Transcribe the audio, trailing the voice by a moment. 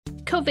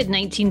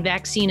COVID-19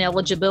 vaccine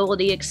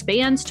eligibility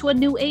expands to a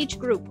new age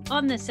group.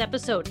 On this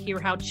episode, hear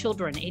how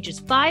children ages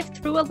 5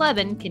 through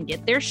 11 can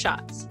get their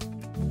shots.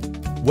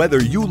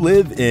 Whether you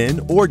live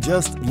in or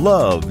just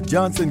love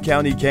Johnson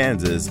County,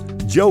 Kansas,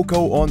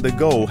 Joco on the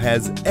Go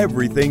has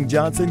everything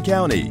Johnson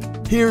County.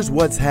 Here's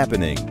what's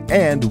happening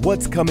and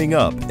what's coming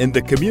up in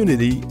the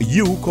community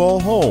you call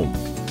home.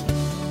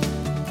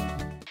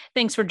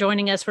 Thanks for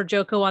joining us for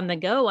Joco on the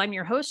Go. I'm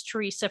your host,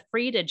 Teresa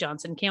Freed, a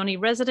Johnson County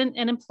resident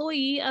and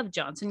employee of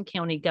Johnson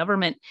County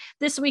government.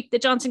 This week, the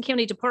Johnson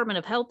County Department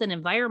of Health and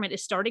Environment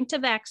is starting to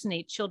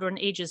vaccinate children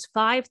ages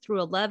 5 through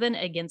 11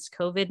 against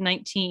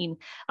COVID-19.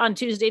 On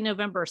Tuesday,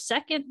 November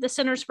 2nd, the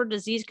Centers for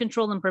Disease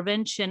Control and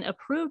Prevention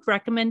approved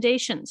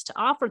recommendations to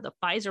offer the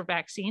Pfizer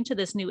vaccine to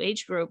this new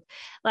age group.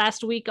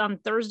 Last week, on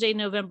Thursday,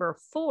 November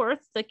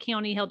 4th, the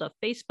county held a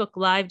Facebook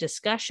Live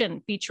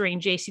discussion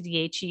featuring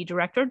JCDHE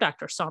Director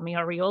Dr. Sami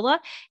Ariola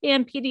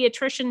and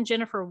pediatrician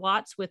Jennifer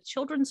Watts with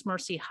Children's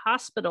Mercy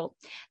Hospital.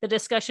 The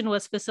discussion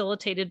was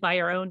facilitated by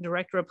our own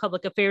Director of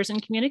Public Affairs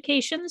and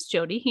Communications,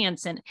 Jody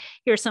Hansen.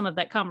 Here's some of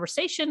that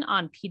conversation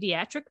on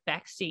pediatric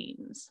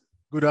vaccines.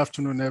 Good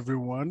afternoon,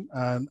 everyone.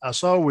 And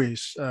as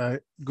always,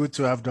 good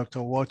to have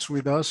Dr. Watts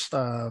with us.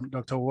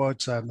 Dr.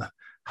 Watts and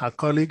her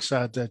colleagues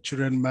at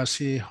Children's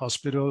Mercy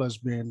Hospital has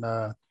been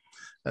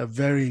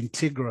very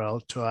integral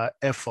to our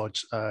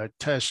efforts,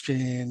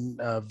 testing,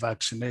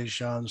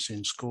 vaccinations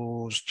in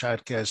schools,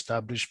 childcare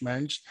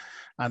establishments.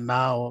 And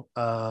now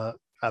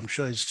I'm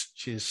sure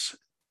she's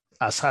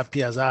as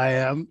happy as I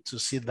am to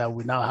see that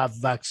we now have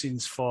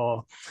vaccines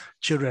for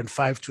children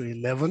 5 to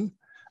 11.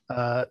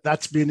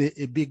 That's been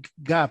a big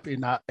gap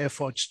in our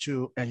efforts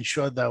to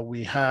ensure that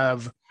we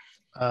have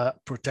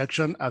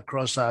protection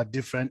across our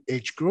different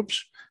age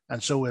groups.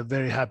 And so we're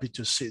very happy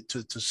to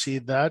see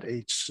that.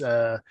 It's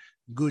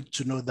good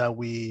to know that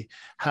we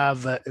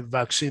have a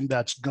vaccine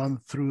that's gone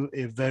through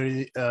a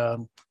very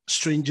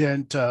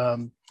stringent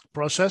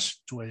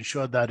process to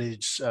ensure that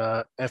its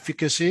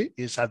efficacy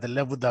is at the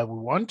level that we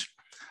want,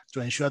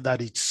 to ensure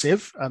that it's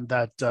safe and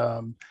that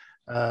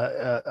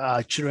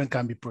our children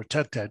can be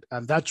protected.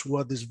 And that's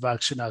what this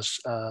vaccine has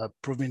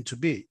proven to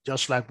be.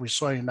 Just like we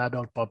saw in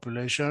adult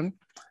population,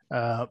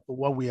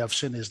 what we have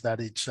seen is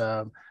that it's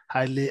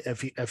highly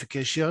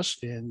efficacious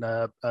in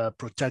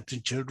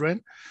protecting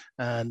children,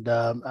 and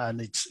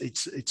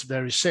it's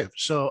very safe.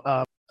 So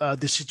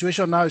the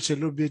situation now is a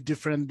little bit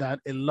different, a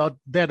lot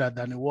better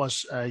than it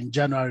was in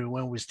January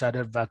when we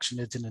started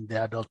vaccinating in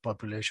the adult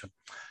population.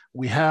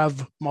 We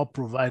have more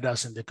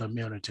providers in the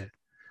community.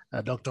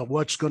 Dr.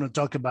 Watts is going to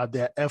talk about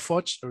their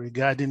efforts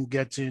regarding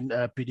getting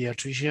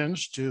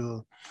pediatricians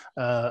to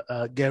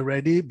get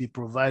ready, be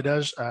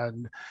providers,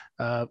 and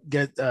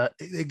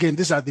again,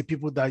 these are the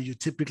people that you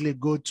typically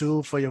go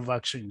to for your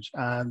vaccines.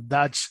 And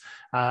that's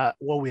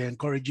what we're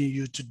encouraging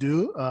you to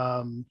do.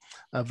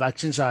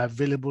 Vaccines are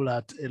available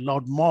at a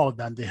lot more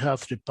than the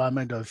health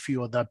department or a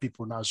few other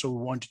people now. So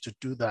we want you to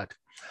do that.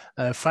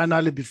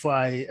 Finally, before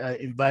I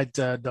invite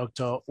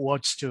Dr.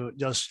 Watts to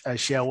just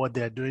share what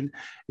they're doing,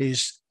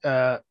 is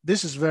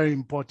this is very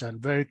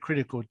important, very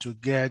critical to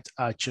get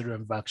our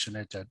children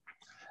vaccinated.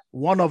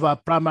 One of our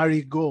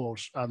primary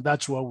goals, and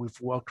that's what we've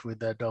worked with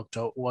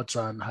Dr. Watts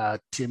and her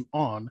team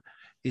on,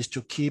 is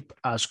to keep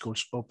our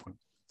schools open.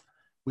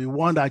 We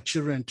want our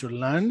children to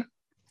learn,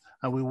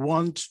 and we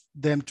want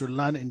them to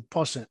learn in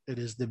person. It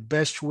is the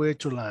best way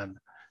to learn.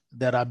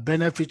 There are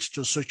benefits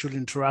to social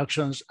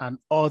interactions and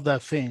other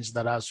things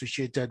that are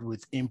associated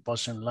with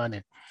in-person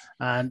learning.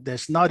 And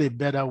there's not a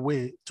better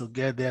way to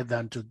get there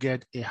than to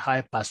get a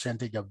high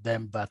percentage of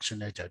them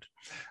vaccinated.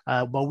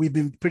 But we've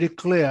been pretty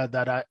clear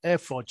that our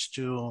efforts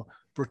to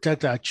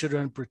protect our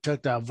children,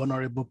 protect our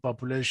vulnerable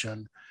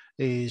population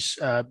is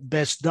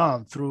best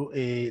done through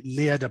a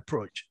layered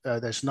approach.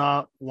 There's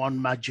not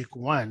one magic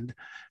wand.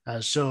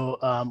 So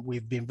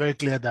we've been very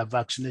clear that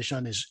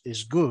vaccination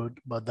is good,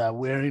 but that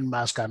wearing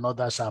masks and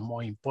others are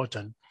more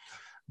important.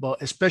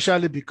 But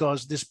especially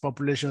because this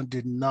population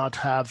did not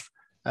have,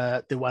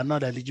 they were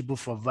not eligible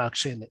for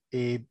vaccine,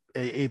 it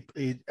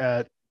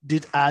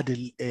did add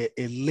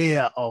a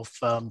layer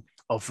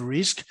of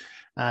risk.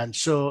 And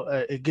so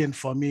again,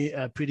 for me,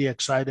 pretty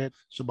excited.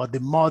 So, but the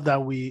more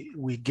that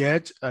we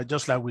get,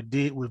 just like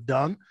we've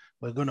done,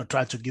 we're going to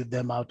try to give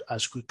them out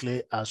as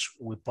quickly as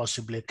we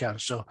possibly can.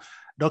 So,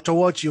 Dr.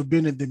 Watts, you've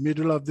been in the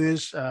middle of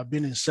this,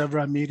 been in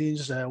several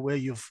meetings where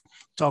you've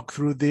talked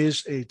through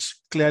this.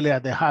 It's clearly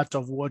at the heart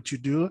of what you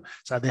do.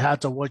 It's at the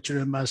heart of what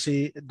Children's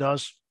Mercy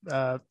does.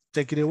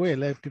 Take it away.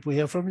 Let people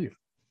hear from you.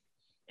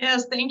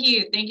 Yes, thank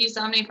you. Thank you,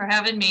 Sami, for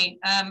having me.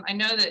 I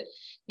know that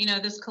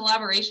this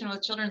collaboration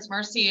with Children's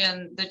Mercy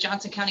and the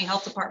Johnson County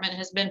Health Department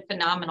has been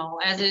phenomenal,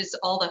 as is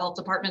all the health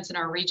departments in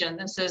our region.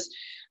 This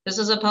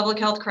is a public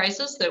health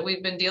crisis that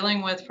we've been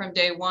dealing with from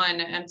day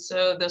one. And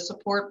so the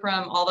support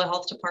from all the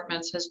health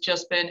departments has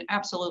just been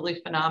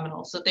absolutely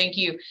phenomenal. So thank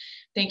you.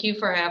 Thank you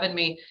for having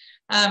me.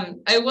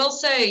 I will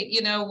say,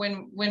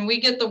 when we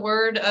get the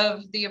word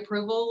of the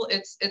approval,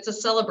 it's a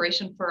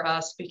celebration for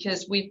us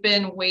because we've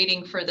been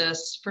waiting for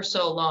this for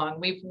so long.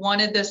 We've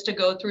wanted this to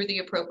go through the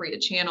appropriate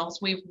channels.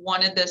 We've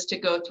wanted this to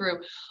go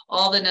through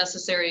all the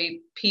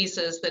necessary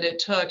pieces that it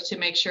took to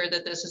make sure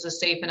that this is a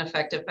safe and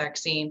effective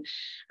vaccine.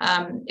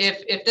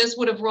 If this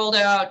would have rolled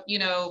out,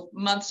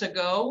 months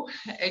ago,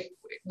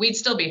 we'd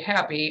still be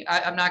happy.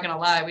 I'm not going to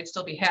lie, we'd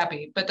still be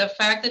happy. But the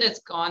fact that it's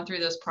gone through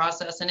this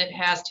process and it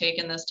has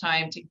taken this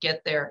time to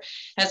get there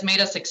has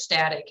made us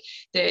ecstatic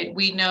that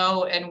we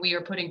know and we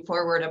are putting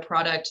forward a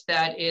product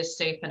that is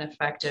safe and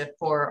effective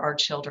for our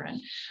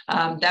children.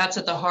 That's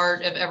at the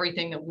heart of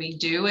everything that we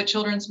do at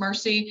Children's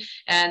Mercy,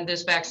 and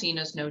this vaccine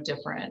is no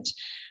different.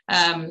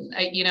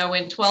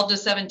 When 12 to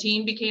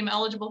 17 became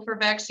eligible for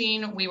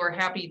vaccine, we were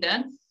happy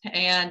then,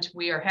 and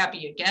we are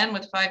happy again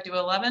with 5 to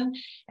 11.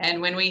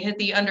 And when we hit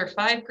the under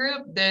 5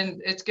 group, then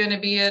it's going to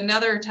be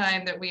another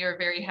time that we are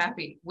very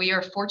happy. We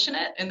are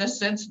fortunate in the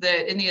sense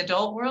that in the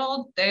adult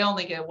world, they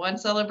only get 1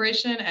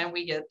 celebration and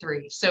we get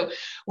 3. So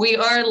we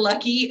are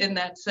lucky in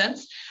that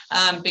sense,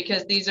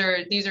 because these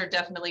are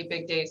definitely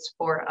big days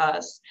for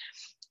us.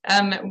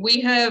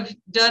 We have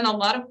done a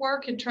lot of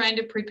work in trying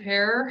to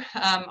prepare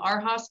our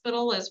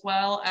hospital as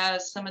well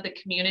as some of the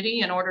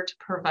community in order to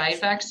provide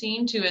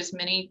vaccine to as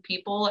many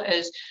people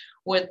as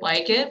would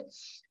like it.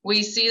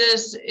 We see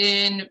this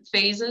in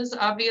phases.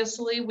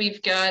 Obviously,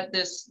 we've got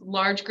this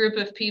large group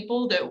of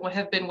people that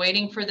have been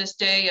waiting for this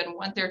day and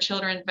want their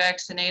children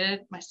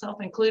vaccinated,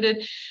 myself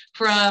included,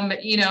 from,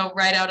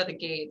 right out of the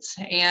gates.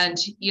 And,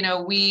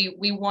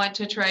 we want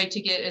to try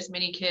to get as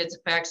many kids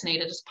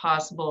vaccinated as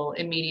possible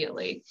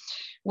immediately.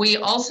 We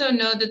also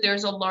know that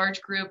there's a large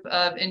group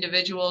of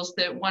individuals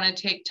that want to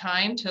take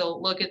time to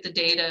look at the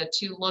data,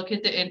 to look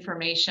at the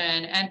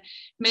information and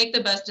make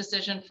the best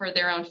decision for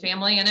their own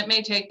family. And it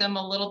may take them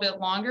a little bit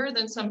longer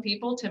than some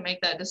people to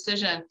make that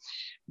decision.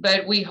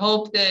 But we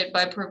hope that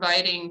by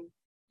providing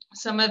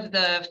some of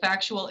the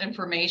factual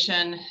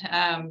information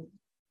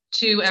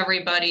to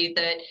everybody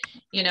that,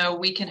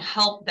 we can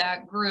help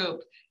that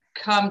group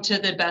come to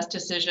the best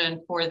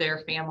decision for their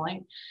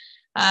family.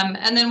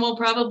 And then we'll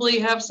probably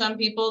have some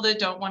people that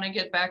don't want to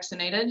get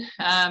vaccinated,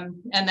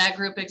 and that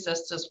group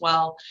exists as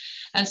well.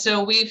 And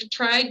so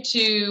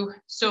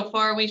so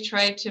far we've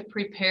tried to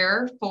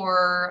prepare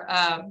for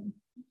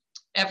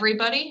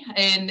everybody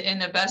in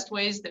the best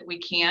ways that we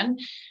can.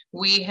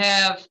 We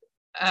have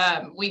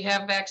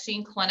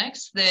vaccine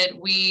clinics that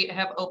we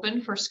have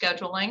opened for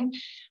scheduling.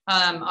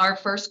 Our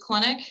first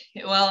clinic,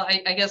 well,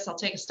 I guess I'll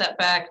take a step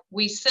back.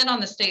 We sit on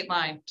the state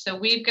line. So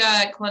we've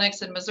got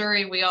clinics in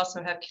Missouri. We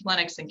also have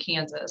clinics in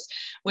Kansas,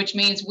 which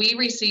means we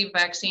receive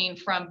vaccine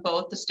from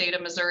both the state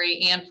of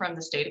Missouri and from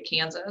the state of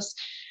Kansas.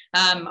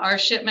 Our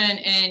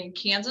shipment in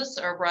Kansas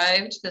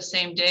arrived the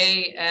same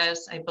day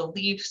as, I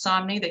believe,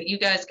 Somni, that you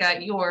guys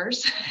got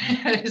yours,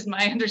 is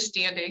my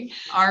understanding.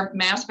 Our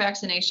mass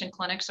vaccination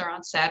clinics are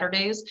on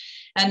Saturdays.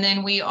 And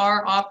then we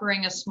are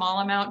offering a small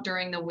amount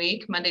during the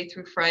week, Monday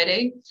through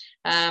Friday,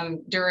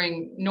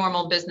 during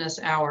normal business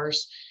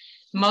hours.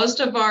 Most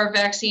of our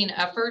vaccine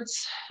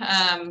efforts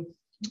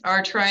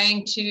are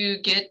trying to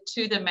get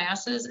to the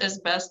masses as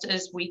best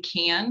as we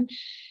can.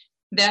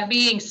 That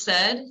being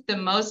said,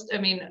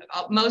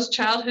 most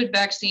childhood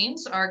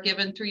vaccines are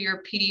given through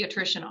your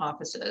pediatrician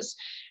offices.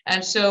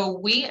 And so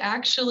we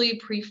actually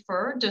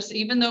prefer, just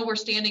even though we're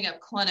standing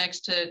up clinics,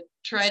 to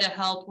try to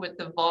help with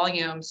the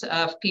volumes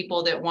of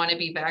people that want to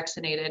be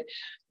vaccinated.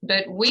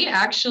 But we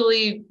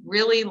actually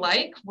really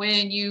like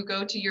when you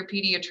go to your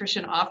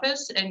pediatrician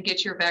office and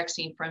get your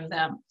vaccine from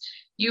them.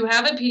 You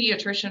have a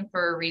pediatrician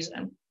for a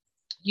reason.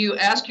 You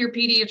ask your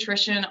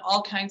pediatrician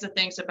all kinds of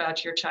things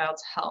about your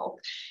child's health.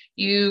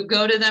 You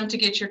go to them to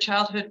get your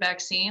childhood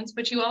vaccines,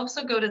 but you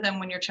also go to them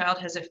when your child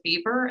has a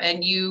fever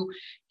and you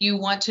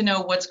want to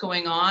know what's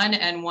going on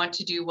and want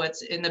to do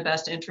what's in the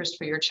best interest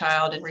for your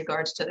child in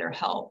regards to their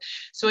health.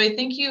 So I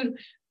think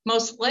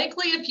most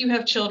likely, if you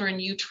have children,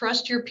 you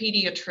trust your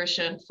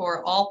pediatrician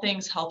for all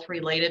things health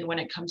related when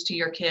it comes to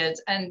your kids.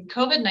 And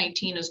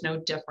COVID-19 is no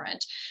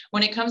different.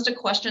 When it comes to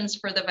questions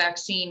for the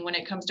vaccine, when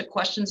it comes to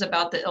questions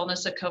about the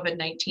illness of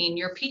COVID-19,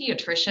 your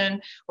pediatrician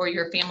or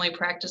your family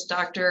practice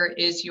doctor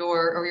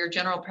or your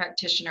general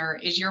practitioner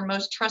is your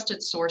most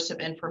trusted source of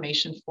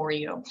information for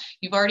you.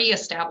 You've already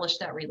established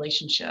that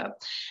relationship.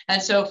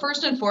 And so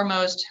first and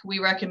foremost, we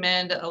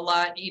recommend a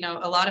lot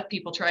of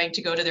people trying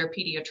to go to their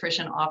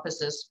pediatrician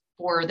offices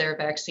for their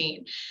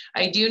vaccine.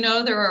 I do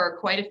know there are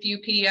quite a few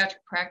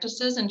pediatric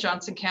practices in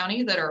Johnson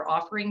County that are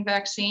offering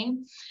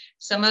vaccine.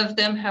 Some of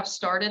them have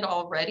started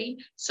already.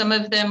 Some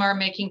of them are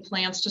making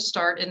plans to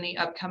start in the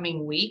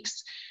upcoming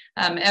weeks.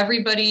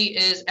 Everybody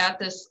is at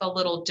this a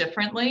little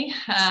differently.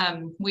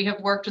 We have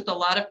worked with a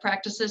lot of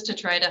practices to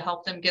try to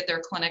help them get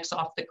their clinics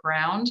off the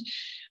ground.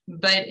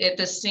 But at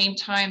the same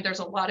time, there's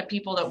a lot of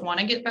people that want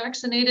to get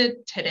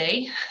vaccinated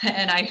today.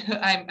 And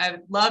I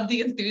love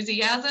the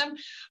enthusiasm,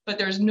 but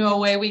there's no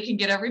way we can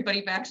get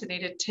everybody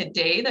vaccinated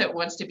today that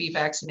wants to be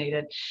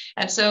vaccinated.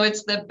 And so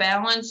it's the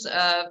balance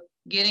of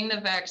getting the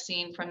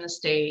vaccine from the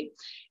state,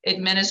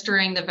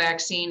 administering the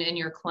vaccine in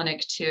your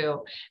clinic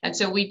too. And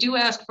so we do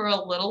ask for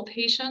a little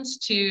patience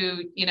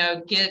to,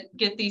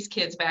 get these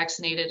kids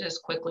vaccinated as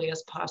quickly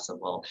as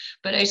possible.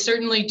 But I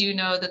certainly do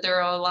know that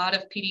there are a lot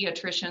of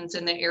pediatricians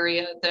in the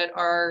area that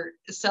are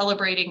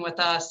celebrating with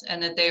us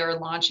and that they are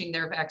launching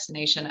their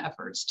vaccination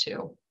efforts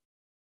too.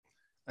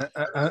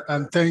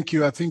 And thank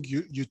you. I think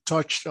you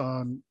touched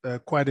on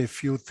quite a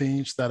few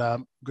things that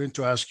I'm going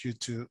to ask you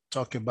to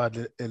talk about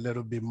a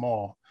little bit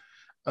more.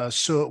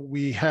 So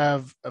we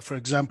have, for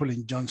example,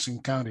 in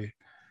Johnson County,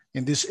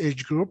 in this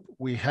age group,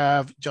 we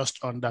have just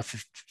under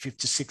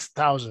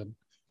 56,000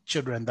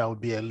 children that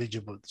would be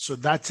eligible. So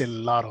that's a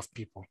lot of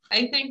people.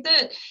 I think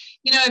that,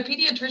 a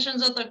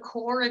pediatrician's at the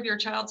core of your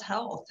child's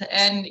health,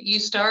 and you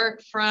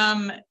start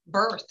from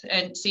birth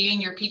and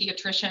seeing your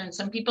pediatrician.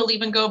 Some people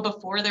even go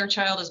before their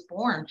child is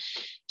born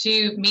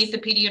to meet the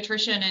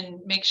pediatrician and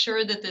make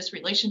sure that this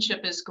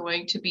relationship is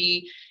going to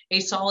be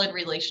a solid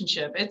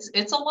relationship.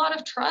 It's a lot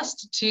of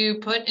trust to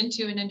put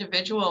into an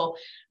individual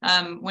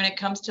when it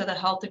comes to the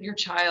health of your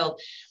child.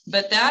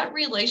 But that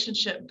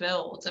relationship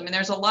builds. I mean,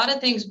 there's a lot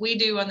of things we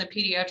do on the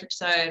pediatric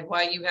side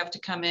why you have to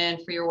come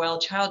in for your well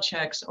child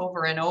checks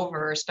over and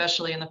over,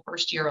 especially in the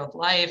first year of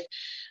life.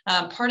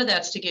 Part of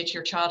that's to get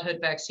your childhood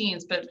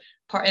vaccines, but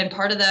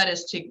part of that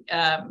is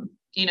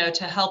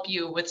to help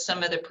you with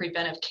some of the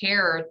preventive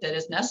care that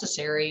is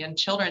necessary in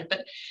children.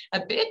 But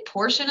a big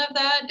portion of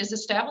that is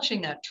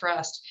establishing that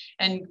trust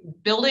and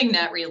building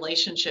that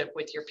relationship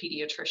with your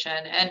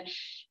pediatrician.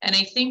 And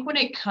I think when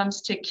it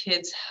comes to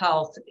kids'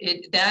 health,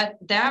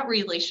 that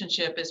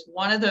relationship is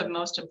one of the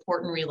most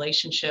important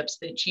relationships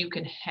that you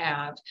can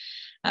have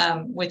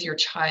with your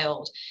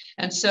child.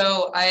 And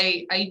so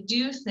I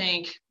do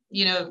think,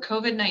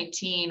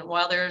 COVID-19,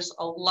 while there's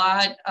a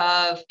lot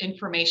of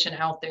information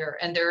out there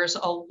and there's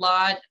a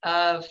lot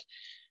of,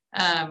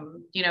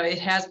 it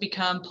has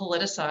become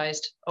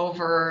politicized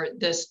over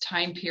this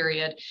time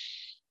period.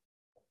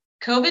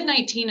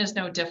 COVID-19 is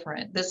no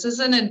different. This is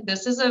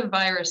a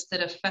virus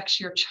that affects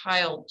your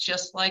child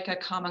just like a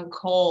common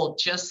cold,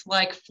 just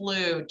like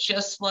flu,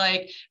 just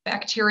like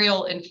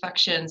bacterial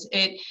infections.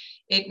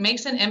 It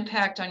makes an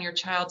impact on your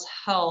child's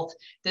health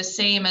the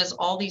same as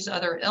all these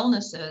other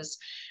illnesses.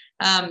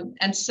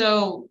 And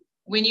so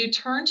when you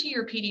turn to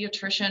your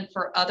pediatrician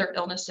for other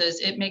illnesses,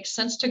 it makes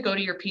sense to go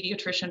to your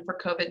pediatrician for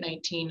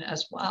COVID-19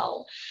 as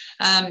well.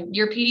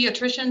 Your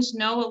pediatricians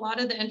know a lot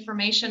of the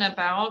information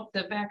about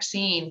the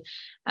vaccine.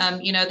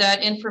 That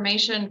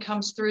information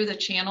comes through the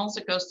channels.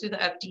 It goes through the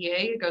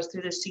FDA, it goes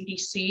through the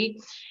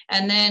CDC,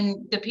 and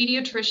then the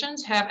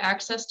pediatricians have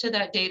access to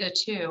that data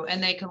too,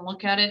 and they can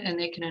look at it and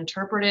they can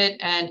interpret it,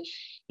 and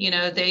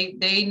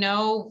they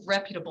know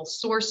reputable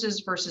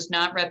sources versus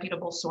not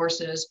reputable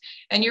sources.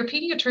 And your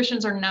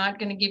pediatricians are not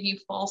going to give you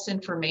false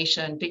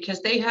information because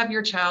they have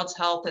your child's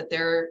health at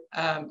their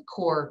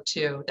core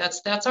too.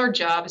 That's our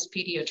job as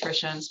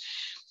pediatricians.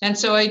 And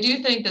so I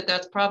do think that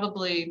that's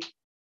probably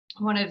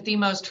one of the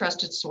most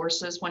trusted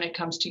sources when it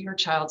comes to your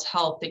child's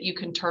health that you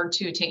can turn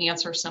to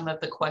answer some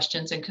of the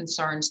questions and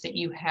concerns that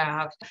you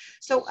have.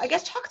 So I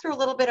guess talk through a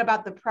little bit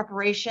about the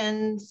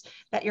preparations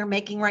that you're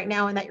making right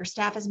now and that your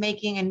staff is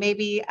making, and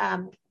maybe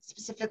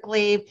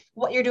specifically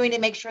what you're doing to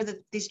make sure that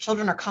these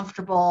children are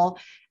comfortable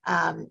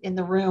in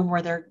the room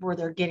where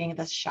they're getting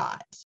this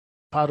shot.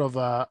 Part of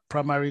our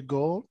primary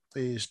goal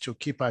is to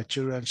keep our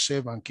children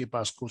safe and keep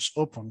our schools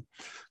open.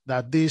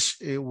 That this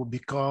will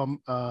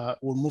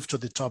move to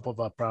the top of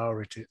our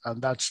priority, and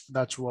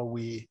that's what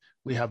we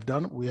have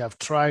done. We have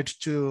tried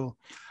to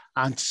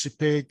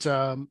anticipate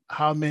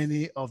how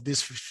many of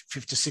these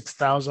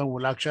 56,000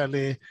 will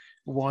actually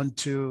want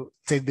to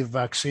take the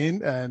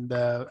vaccine, and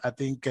I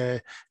think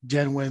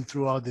Jen went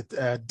through all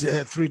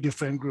the 3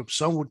 different groups.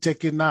 Some will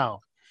take it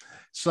now.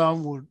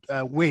 Some would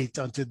wait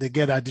until they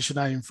get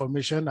additional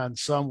information, and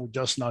some would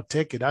just not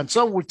take it. And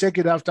some would take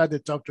it after they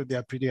talk to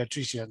their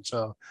pediatrician.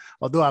 So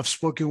although I've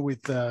spoken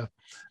with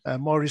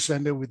more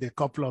recently with a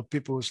couple of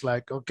people, it's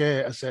like,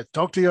 okay, I said,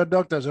 talk to your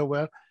doctor. I said,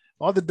 well,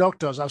 all the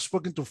doctors, I've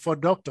spoken to 4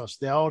 doctors.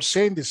 They're all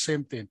saying the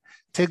same thing.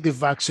 Take the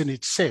vaccine,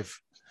 it's safe.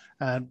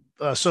 And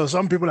so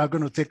some people are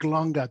going to take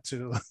longer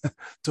to,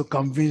 to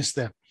convince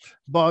them.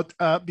 But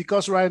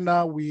because right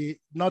now we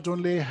not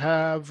only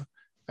have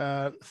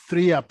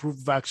 3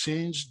 approved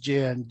vaccines,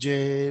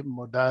 J&J,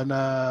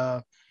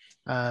 Moderna,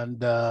 and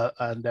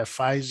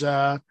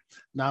Pfizer.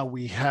 Now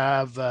we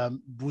have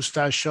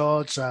booster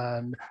shots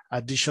and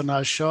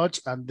additional shots,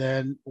 and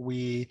then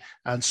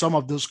some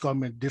of those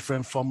come in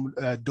different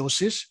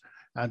doses.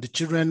 And the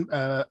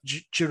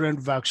children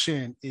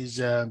vaccine is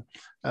 10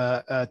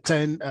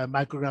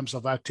 micrograms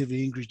of active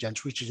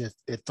ingredients, which is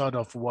a third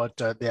of what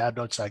the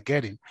adults are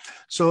getting.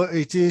 So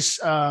it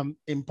is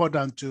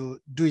important to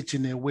do it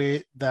in a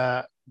way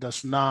that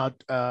does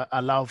not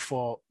allow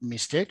for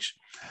mistakes.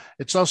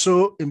 It's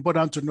also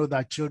important to know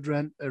that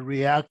children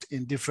react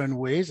in different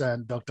ways,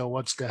 and Dr.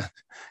 Watts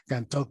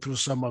can talk through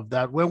some of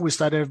that. When we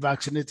started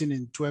vaccinating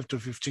in 12 to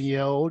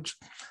 15-year-olds,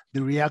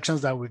 the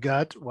reactions that we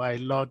got were a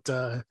lot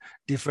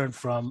different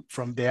from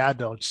the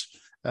adults.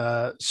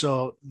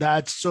 So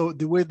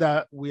the way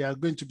that we are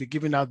going to be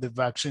giving out the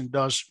vaccine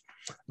does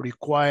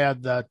require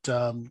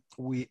that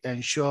we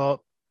ensure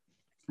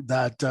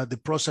that the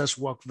process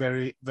work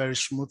very, very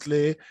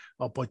smoothly,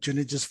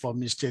 opportunities for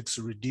mistakes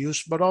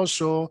reduced, but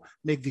also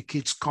make the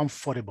kids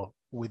comfortable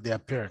with their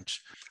parents.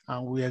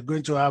 And we are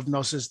going to have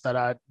nurses that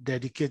are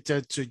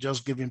dedicated to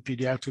just giving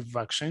pediatric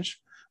vaccines.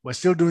 We're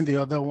still doing the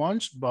other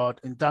ones, but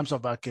in terms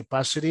of our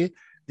capacity,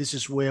 this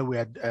is where we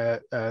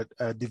are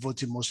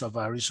devoting most of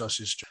our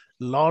resources to.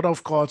 A lot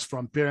of calls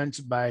from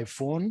parents by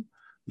phone,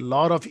 a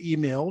lot of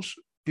emails,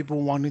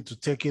 people wanting to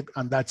take it,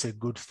 and that's a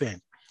good thing.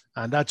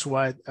 And that's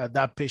why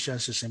that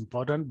patience is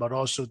important, but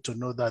also to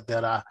know that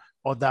there are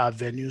other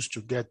avenues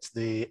to get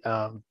the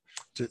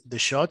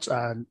shots,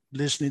 and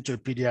listening to a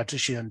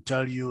pediatrician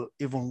tell you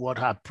even what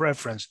her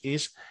preference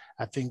is.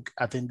 I think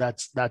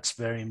that's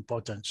very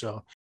important.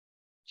 So,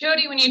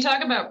 Jody, when you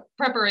talk about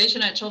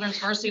preparation at Children's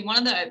Mercy, one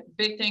of the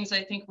big things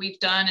I think we've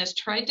done is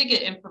tried to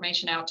get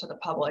information out to the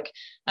public.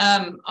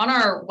 On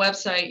our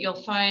website,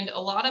 you'll find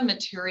a lot of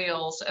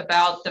materials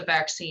about the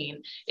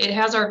vaccine. It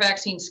has our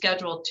vaccine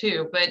schedule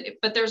too,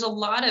 but there's a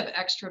lot of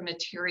extra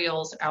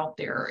materials out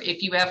there.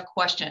 If you have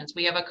questions,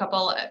 we have a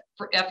couple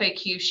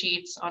FAQ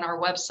sheets on our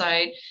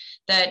website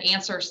that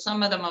answer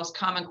some of the most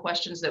common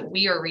questions that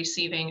we are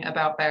receiving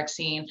about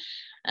vaccine.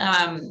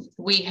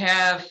 We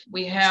have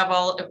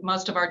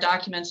most of our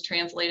documents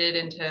translated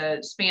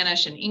into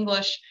Spanish and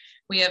English.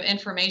 We have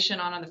information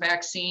on the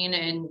vaccine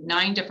in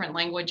 9 different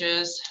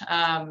languages,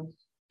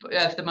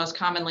 of the most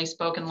commonly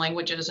spoken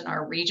languages in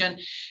our region.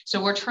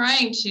 So we're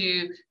trying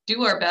to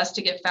do our best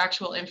to get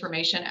factual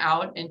information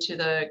out into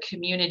the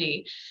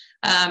community.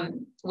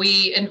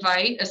 We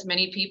invite as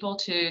many people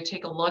to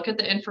take a look at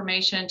the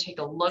information, take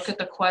a look at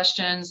the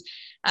questions,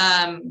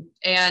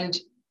 and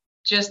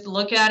just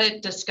look at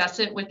it, discuss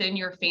it within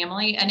your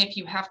family. And if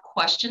you have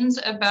questions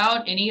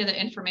about any of the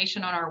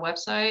information on our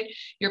website,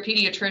 your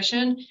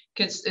pediatrician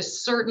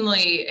is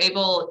certainly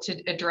able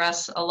to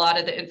address a lot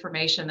of the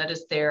information that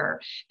is there.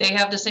 They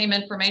have the same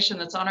information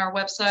that's on our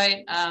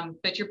website,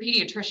 but your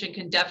pediatrician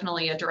can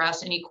definitely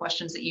address any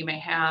questions that you may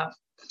have.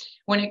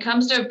 When it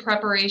comes to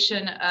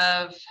preparation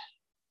of,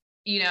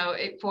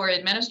 for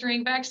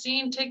administering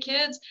vaccine to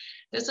kids,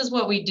 this is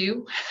what we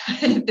do.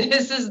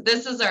 This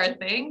is our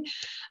thing.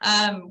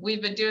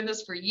 We've been doing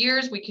this for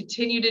years. We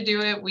continue to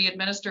do it. We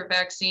administer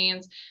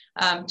vaccines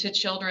to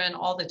children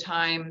all the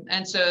time.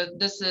 And so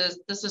this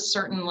is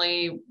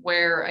certainly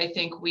where I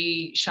think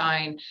we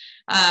shine.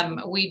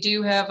 We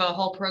do have a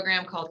whole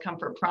program called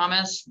Comfort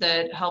Promise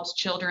that helps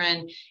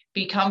children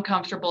become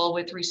comfortable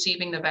with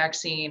receiving the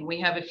vaccine. We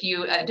have a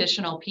few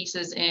additional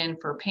pieces in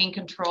for pain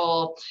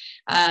control.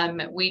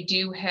 We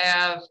do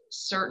have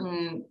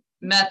certain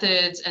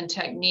methods and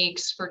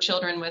techniques for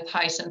children with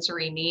high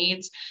sensory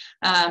needs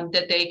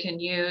that they can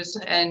use,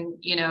 and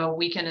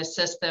we can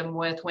assist them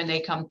with when they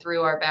come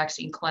through our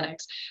vaccine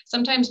clinics.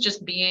 Sometimes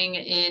just being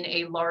in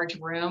a large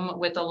room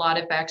with a lot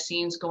of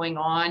vaccines going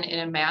on in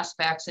a mass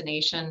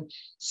vaccination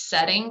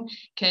setting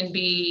can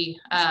be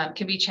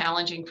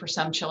challenging for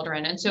some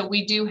children, and so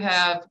we do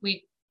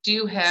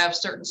have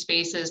certain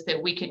spaces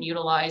that we can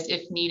utilize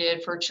if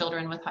needed for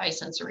children with high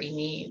sensory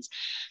needs.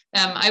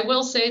 I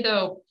will say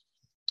though,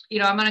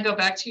 I'm going to go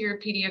back to your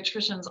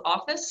pediatrician's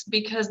office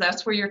because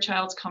that's where your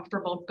child's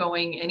comfortable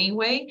going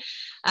anyway.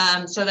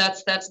 So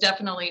that's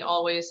definitely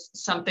always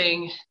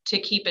something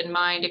to keep in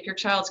mind. If your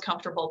child's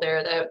comfortable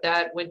there,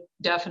 that would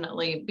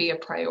definitely be a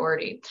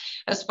priority.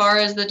 As far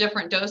as the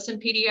different dose in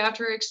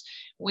pediatrics,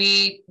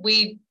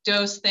 we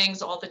dose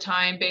things all the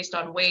time based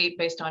on weight,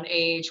 based on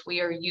age.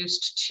 We are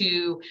used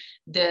to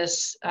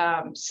this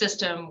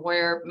system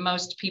where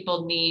most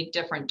people need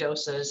different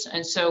doses.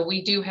 And so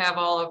we do have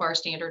all of our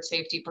standard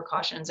safety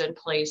precautions in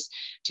place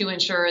to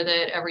ensure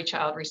that every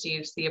child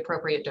receives the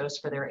appropriate dose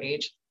for their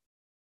age.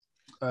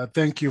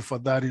 Thank you for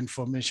that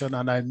information.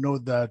 And I know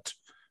that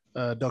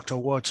Dr.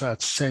 Watts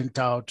had sent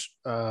out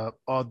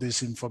all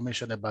this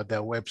information about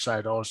their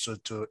website also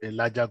to a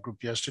larger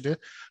group yesterday.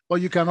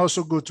 But you can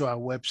also go to our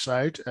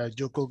website,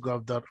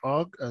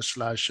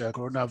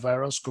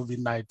 jocogov.org/coronavirus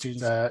COVID-19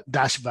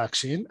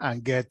 -vaccine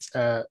and get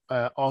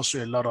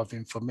also a lot of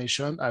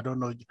information. I don't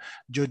know,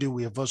 Jody,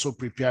 we have also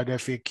prepared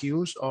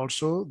FAQs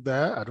also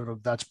there. I don't know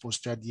if that's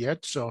posted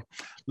yet. So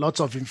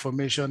lots of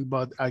information,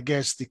 but I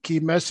guess the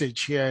key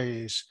message here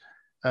is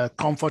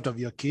comfort of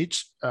your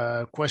kids,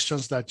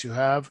 questions that you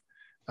have,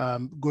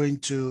 going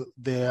to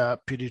their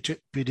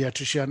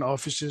pediatrician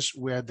offices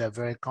where they're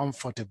very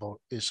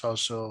comfortable is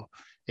also,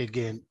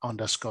 again,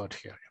 underscored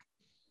here.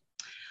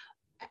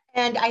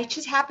 And I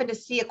just happened to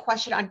see a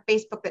question on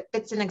Facebook that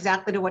fits in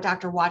exactly to what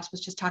Dr. Watts was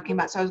just talking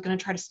about. So I was going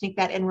to try to sneak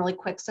that in really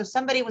quick. So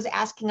somebody was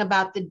asking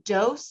about the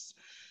dose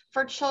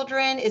for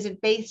children. Is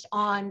it based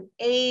on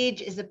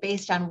age? Is it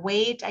based on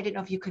weight? I didn't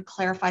know if you could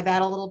clarify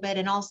that a little bit.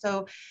 And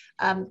also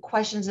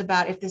questions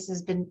about if this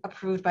has been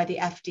approved by the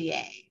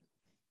FDA.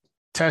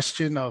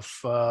 Testing of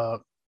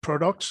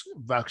products,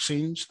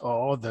 vaccines,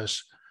 or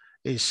others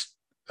is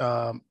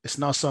it's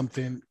not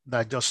something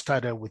that just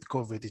started with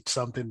COVID. It's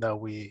something that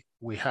we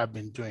have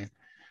been doing.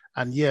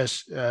 And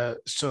yes, the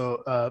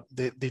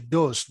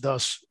dose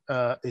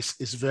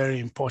is very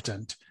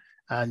important.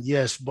 And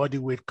yes, body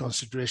weight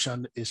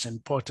consideration is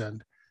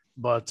important,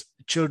 but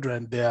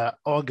children, their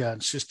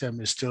organ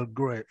system is still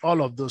growing.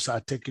 All of those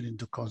are taken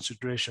into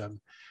consideration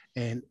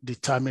in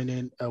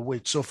determining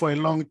weight. So for a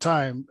long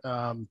time,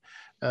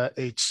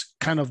 it's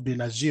kind of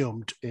been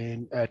assumed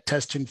in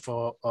testing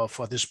for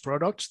this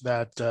product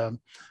that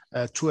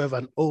 12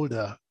 and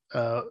older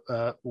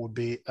would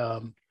be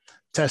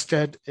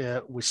tested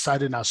with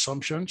certain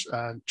assumptions,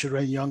 and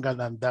children younger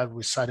than that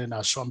with certain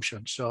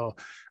assumptions. So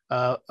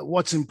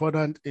what's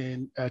important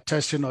in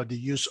testing or the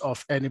use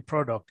of any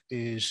product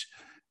is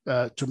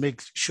to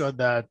make sure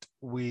that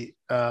they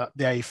are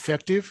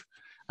effective,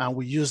 and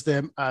we use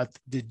them at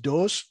the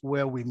dose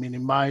where we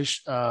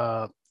minimize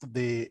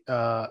the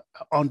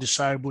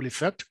undesirable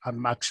effect and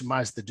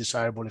maximize the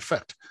desirable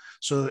effect.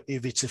 So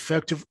if it's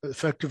effective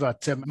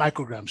at 10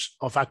 micrograms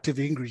of active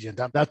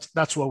ingredient,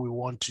 that's what we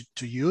want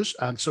to use.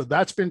 And so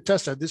that's been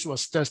tested. This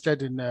was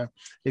tested in a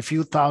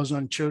few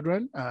thousand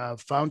children,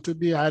 found to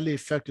be highly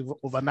effective,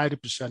 over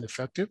 90%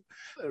 effective.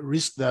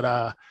 Risks that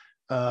are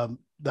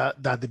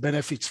that the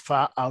benefits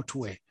far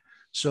outweigh.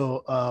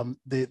 So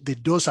the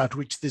dose at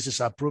which this is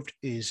approved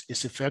is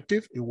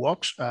effective, it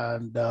works,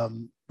 and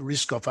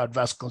risk of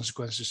adverse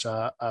consequences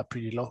are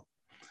pretty low.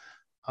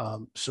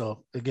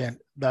 So again,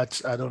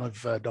 I don't know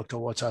if Dr.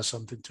 Watts has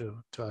something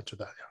to add to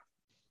that. Yeah.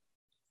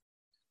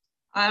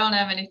 I don't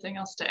have anything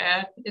else to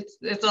add.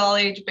 It's all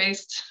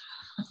age-based.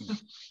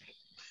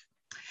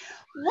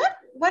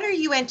 What are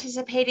you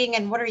anticipating,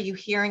 and what are you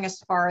hearing as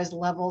far as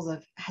levels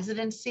of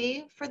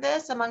hesitancy for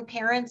this among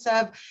parents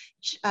of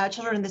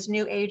children in this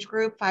new age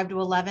group, 5 to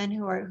 11,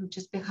 who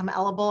just become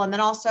eligible, and then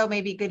also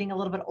maybe getting a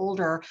little bit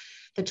older,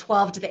 the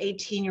 12 to the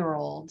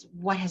 18-year-old?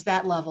 What has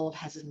that level of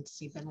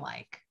hesitancy been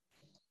like?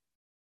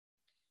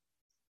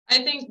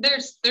 I think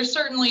there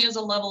certainly is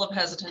a level of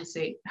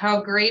hesitancy.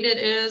 How great it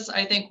is,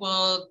 I think,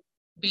 will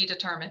be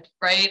determined,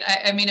 right?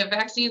 I mean, a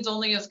vaccine's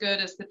only as good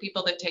as the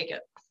people that take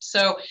it.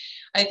 So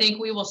I think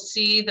we will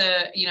see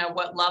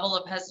what level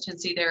of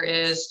hesitancy there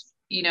is,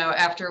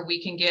 after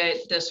we can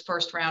get this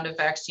first round of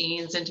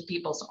vaccines into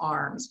people's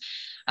arms.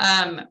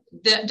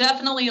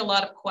 Definitely a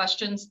lot of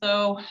questions,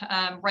 though,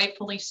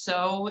 rightfully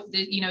so.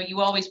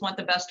 You always want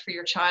the best for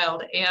your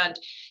child. And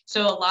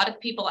so a lot of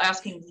people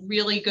asking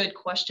really good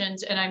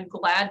questions, and I'm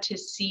glad to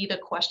see the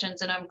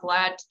questions, and I'm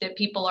glad that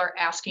people are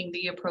asking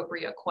the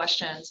appropriate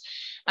questions.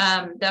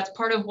 That's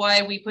part of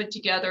why we put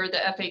together the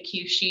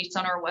FAQ sheets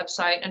on our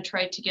website and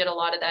tried to get a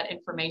lot of that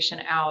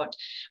information out.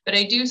 But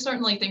I do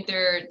certainly think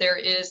there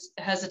is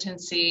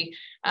hesitancy,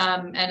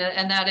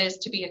 and that is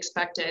to be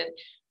expected.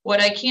 What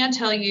I can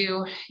tell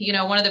you,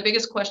 one of the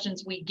biggest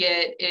questions we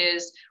get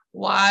is,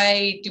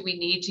 why do we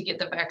need to get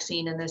the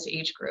vaccine in this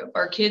age group?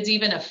 Are kids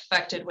even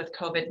affected with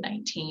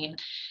COVID-19?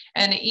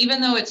 And even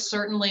though it's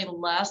certainly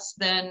less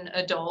than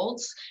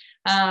adults,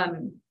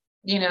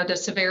 the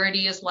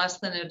severity is less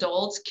than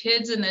adults,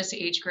 kids in this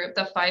age group,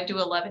 the 5 to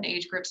 11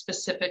 age group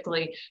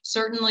specifically,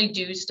 certainly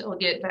do still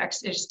get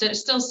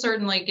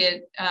certainly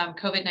get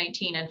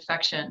COVID-19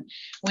 infection.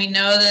 We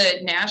know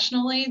that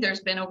nationally,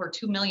 there's been over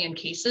 2 million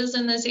cases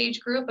in this age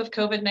group of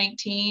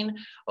COVID-19,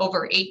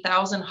 over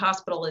 8,000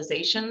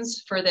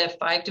 hospitalizations for the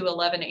 5 to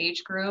 11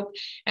 age group,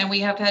 and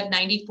we have had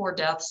 94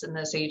 deaths in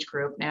this age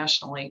group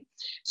nationally.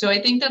 So I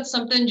think that's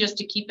something just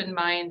to keep in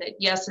mind, that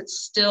yes, it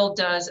still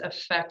does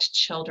affect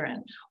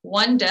children.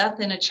 One death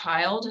in a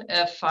child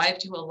of 5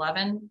 to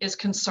 11 is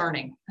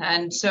concerning.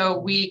 And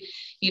so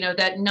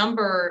that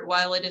number,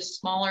 while it is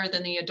smaller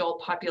than the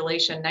adult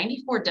population,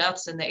 94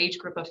 deaths in the age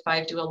group of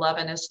 5 to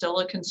 11 is still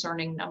a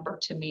concerning number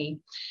to me.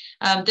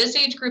 This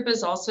age group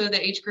is also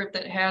the age group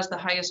that has the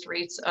highest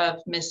rates of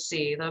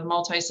MIS-C, the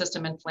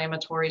multi-system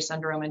inflammatory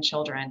syndrome in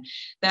children.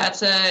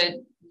 That's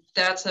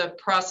a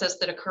process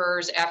that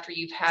occurs after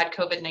you've had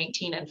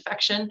COVID-19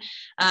 infection.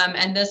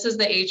 And this is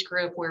the age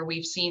group where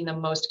we've seen the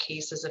most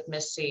cases of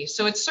MIS-C.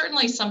 So it's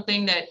certainly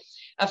something that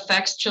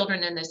affects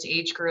children in this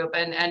age group,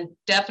 and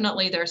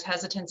definitely there's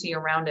hesitancy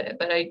around it.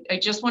 But I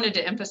just wanted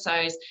to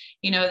emphasize,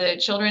 that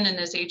children in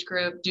this age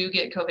group do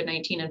get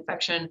COVID-19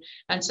 infection.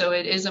 And so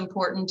it is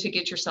important to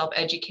get yourself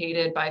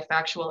educated by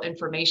factual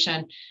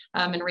information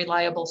and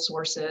reliable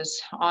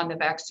sources on the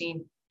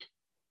vaccine.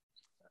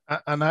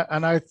 And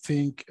I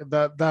think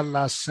that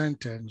last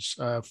sentence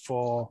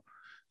for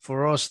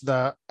us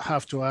that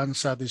have to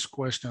answer these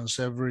questions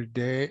every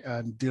day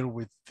and deal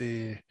with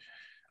the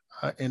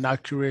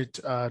inaccurate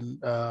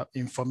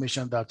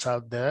information that's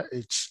out there,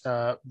 it's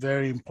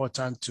very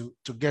important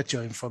to get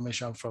your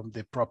information from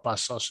the proper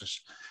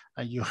sources.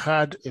 And you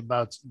heard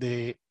about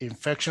the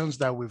infections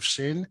that we've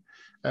seen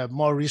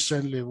more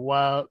recently,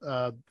 while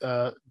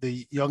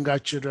the younger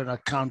children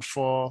account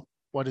for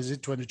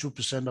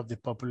 22% of the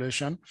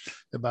population.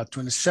 About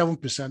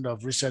 27%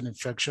 of recent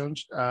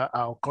infections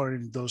are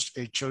occurring in those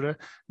 8 children.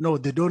 No,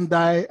 they don't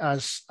die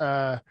as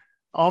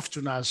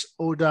often as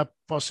older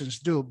persons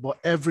do, but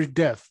every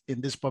death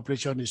in this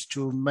population is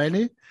too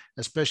many,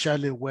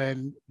 especially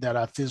when there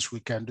are things we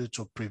can do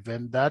to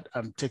prevent that,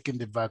 and taking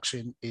the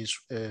vaccine is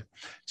a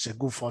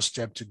good first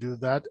step to do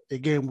that.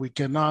 Again, we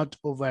cannot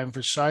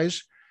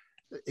overemphasize,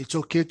 it's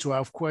okay to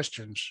have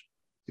questions.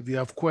 If you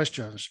have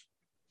questions,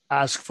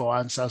 ask for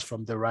answers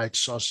from the right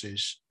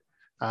sources.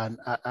 And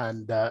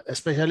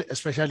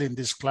especially in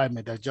this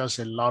climate, there's just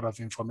a lot of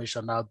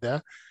information out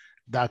there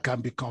that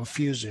can be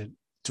confusing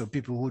to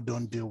people who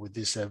don't deal with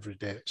this every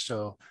day.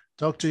 So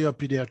talk to your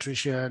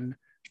pediatrician,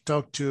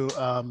 talk to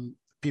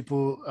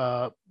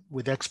people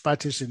with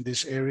expertise in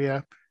this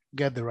area,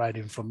 get the right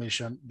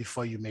information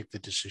before you make the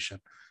decision.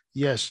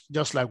 Yes,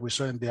 just like we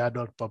saw in the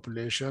adult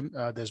population,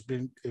 there's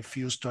been a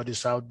few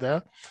studies out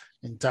there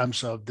in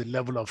terms of the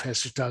level of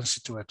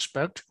hesitancy to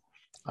expect.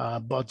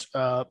 But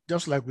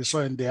just like we saw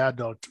in the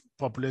adult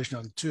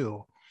population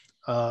too,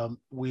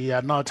 we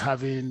are not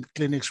having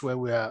clinics where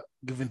we are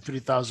giving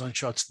 3,000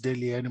 shots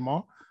daily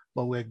anymore,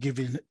 but we're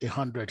giving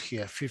 100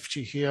 here,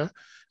 50 here,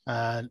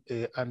 and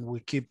we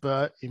keep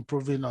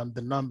improving on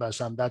the numbers,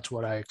 and that's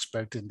what I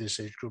expect in this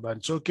age group. And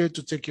it's okay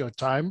to take your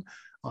time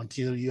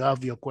until you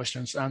have your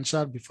questions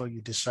answered before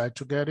you decide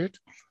to get it,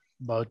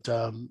 but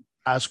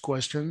ask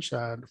questions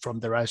from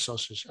the right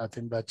sources. I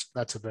think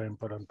that's a very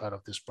important part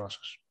of this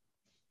process.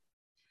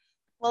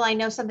 Well, I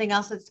know something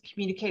else that's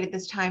communicated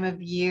this time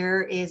of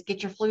year is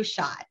get your flu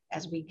shot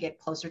as we get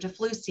closer to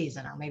flu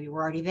season, or maybe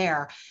we're already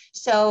there.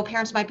 So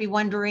parents might be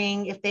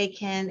wondering if their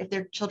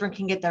children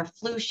can get their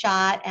flu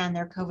shot and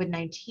their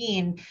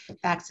COVID-19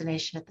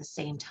 vaccination at the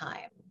same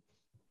time.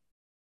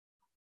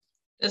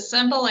 The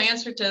simple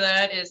answer to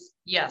that is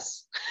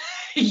yes.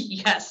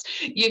 Yes,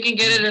 you can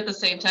get it at the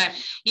same time.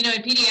 You know,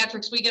 in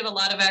pediatrics, we give a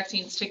lot of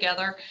vaccines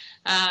together.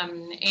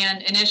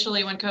 And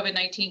initially when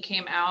COVID-19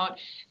 came out,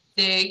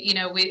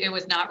 it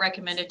was not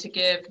recommended to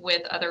give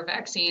with other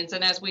vaccines.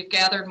 And as we've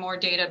gathered more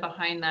data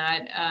behind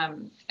that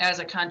as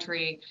a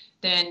country,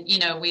 then,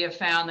 we have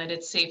found that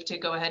it's safe to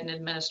go ahead and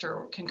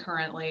administer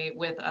concurrently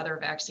with other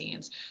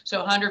vaccines.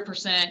 So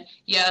 100%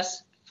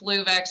 yes,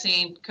 flu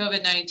vaccine,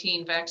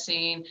 COVID-19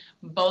 vaccine,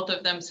 both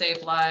of them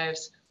save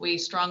lives. We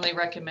strongly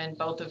recommend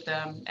both of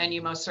them, and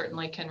you most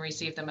certainly can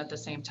receive them at the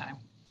same time.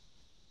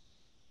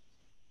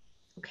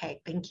 Okay,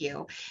 thank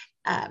you.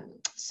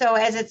 So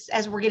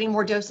as we're getting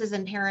more doses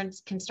and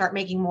parents can start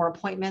making more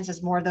appointments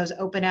as more of those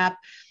open up,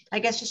 I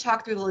guess just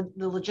talk through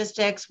the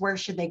logistics. Where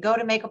should they go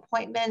to make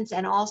appointments?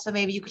 And also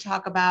maybe you could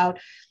talk about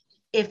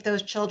if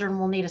those children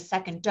will need a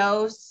second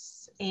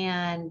dose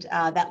and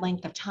that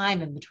length of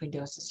time in between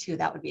doses too.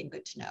 That would be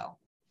good to know.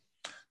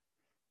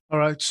 All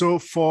right, so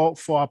for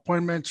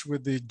appointments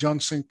with the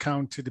Johnson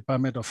County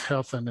Department of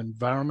Health and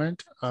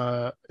Environment,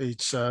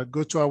 it's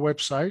go to our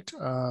website,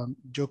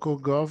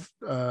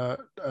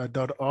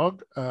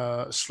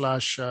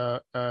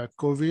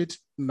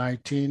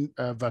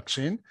 jocogov.org/COVID-19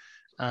 vaccine.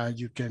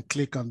 You can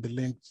click on the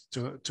link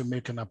to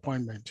make an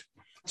appointment.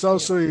 It's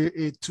also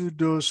a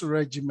two-dose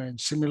regimen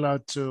similar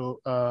to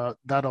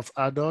that of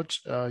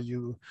adults.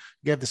 You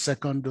get the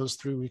second dose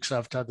 3 weeks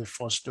after the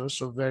first dose.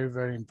 So very,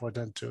 very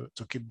important to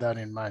keep that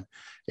in mind.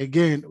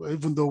 Again,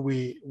 even though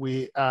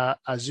we are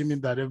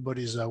assuming that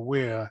everybody is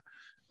aware,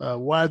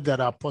 while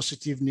there are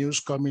positive news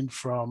coming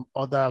from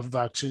other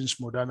vaccines,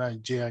 Moderna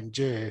and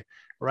J&J,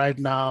 right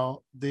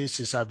now,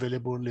 this is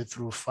available only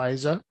through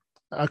Pfizer.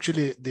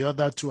 Actually, the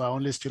other two are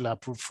only still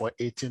approved for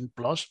 18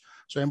 plus.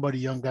 So anybody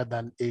younger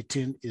than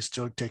 18 is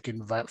still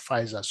taking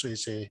Pfizer. So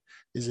it's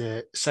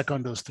a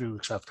second dose 3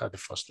 weeks after the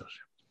first dose.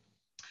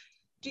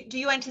 Do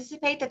you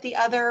anticipate that the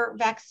other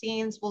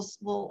vaccines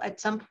will at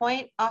some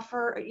point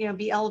offer,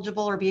 be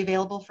eligible or be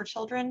available for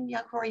children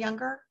who are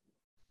younger?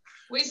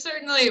 We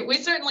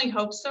certainly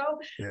hope so.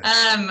 Yeah.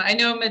 I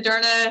know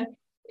Moderna,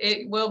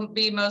 it will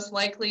be most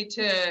likely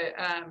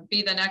to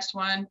be the next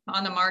one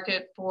on the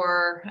market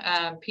for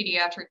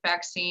pediatric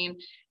vaccine.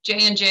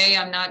 J&J,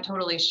 I'm not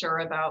totally sure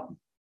about.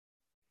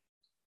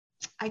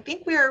 I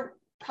think we're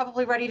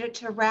probably ready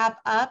to wrap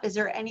up. Is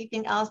there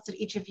anything else that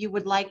each of you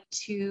would like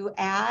to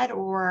add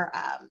or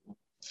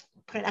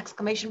put an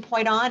exclamation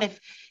point on,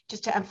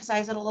 just to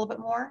emphasize it a little bit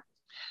more?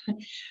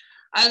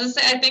 I was gonna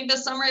say, I think the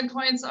summary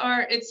points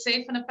are it's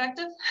safe and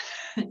effective.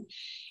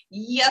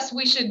 Yes,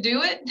 we should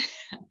do it.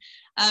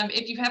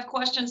 If you have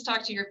questions,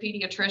 talk to your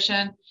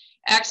pediatrician.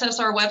 Access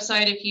our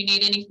website if you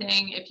need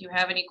anything. If you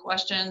have any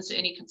questions,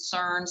 any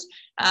concerns,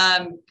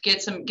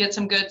 get some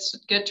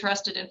good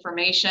trusted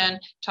information.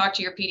 Talk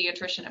to your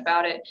pediatrician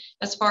about it.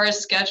 As far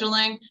as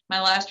scheduling,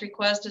 my last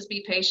request is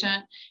be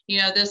patient.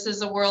 This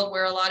is a world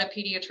where a lot of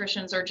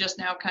pediatricians are just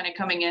now kind of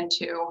coming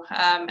into,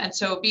 and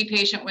so be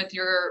patient with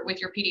your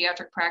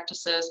pediatric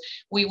practices.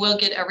 We will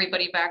get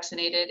everybody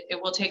vaccinated. It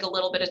will take a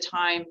little bit of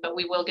time, but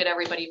we will get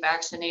everybody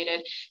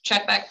vaccinated.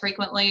 Check back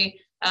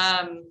frequently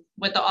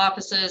with the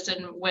offices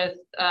and with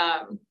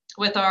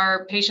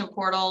our patient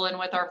portal and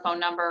with our phone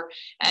number,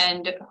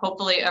 and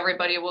hopefully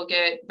everybody will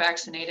get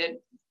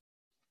vaccinated.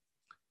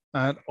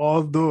 And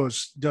all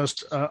those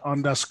just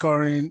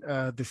underscoring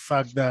the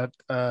fact that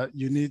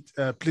you need,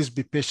 please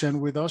be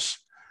patient with us.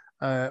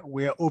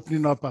 We are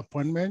opening up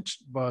appointments,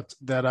 but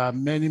there are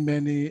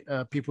many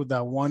people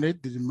that want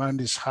it. The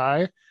demand is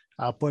high.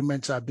 Our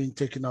appointments are being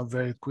taken up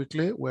very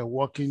quickly. We're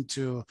working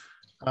to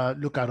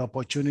look at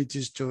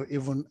opportunities to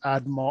even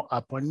add more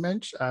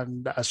appointments.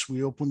 And as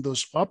we open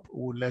those up,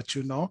 we'll let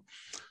you know.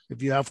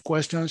 If you have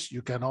questions,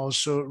 you can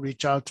also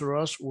reach out to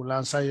us. We'll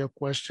answer your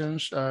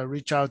questions.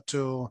 Reach out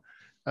to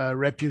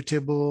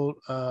reputable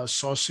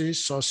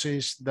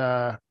sources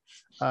that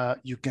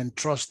you can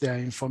trust their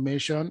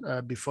information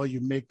before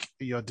you make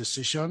your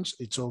decisions.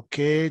 It's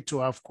okay to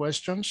have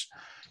questions.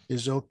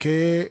 It's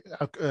okay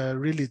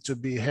really to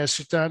be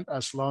hesitant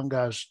as long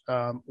as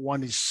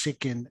one is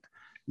seeking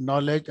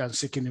knowledge and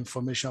seeking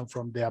information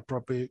from the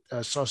appropriate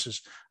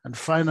sources. And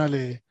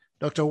finally,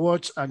 Dr.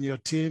 Watts and your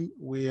team,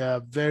 we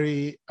are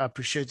very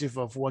appreciative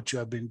of what you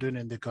have been doing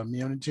in the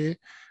community.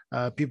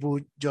 People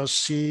just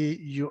see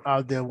you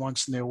out there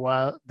once in a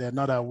while. They're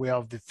not aware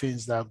of the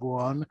things that go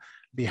on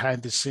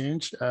behind the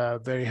scenes.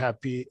 Very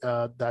happy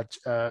that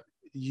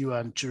you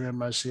and Children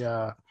Mercy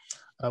are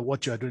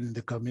what you are doing in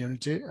the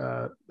community,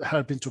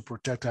 helping to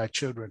protect our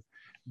children.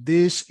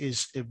 This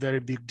is a very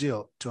big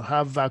deal to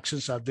have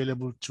vaccines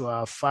available to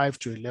our 5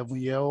 to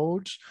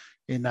 11-year-olds,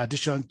 in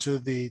addition to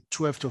the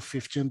 12 to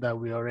 15 that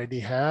we already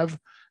have.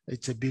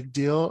 It's a big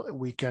deal.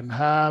 We can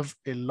have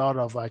a lot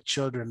of our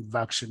children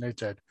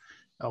vaccinated.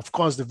 Of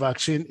course, the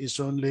vaccine is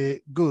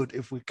only good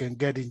if we can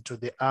get into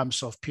the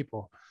arms of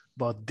people,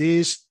 but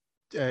this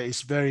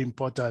is very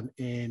important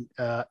in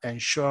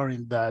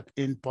ensuring that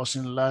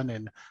in-person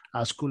learning,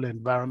 our school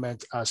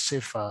environments are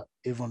safer,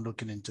 even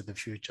looking into the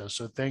future.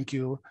 So thank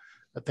you.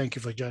 Thank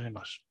you for joining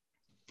us.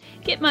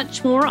 Get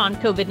much more on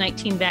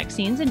COVID-19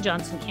 vaccines in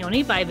Johnson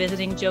County by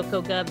visiting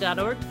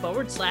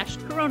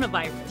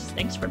jocogov.org/coronavirus.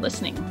 Thanks for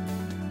listening.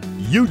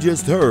 You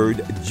just heard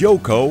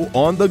JOCO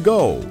on the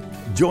Go.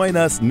 Join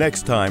us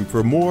next time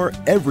for more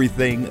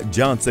Everything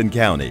Johnson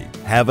County.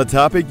 Have a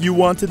topic you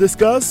want to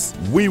discuss?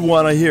 We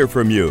want to hear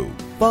from you.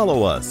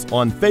 Follow us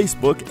on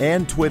Facebook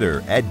and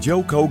Twitter at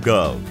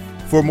JOCOGov.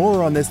 For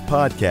more on this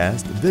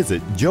podcast,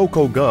 visit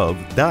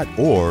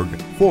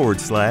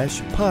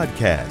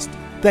jocogov.org/podcast.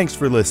 Thanks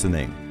for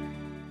listening.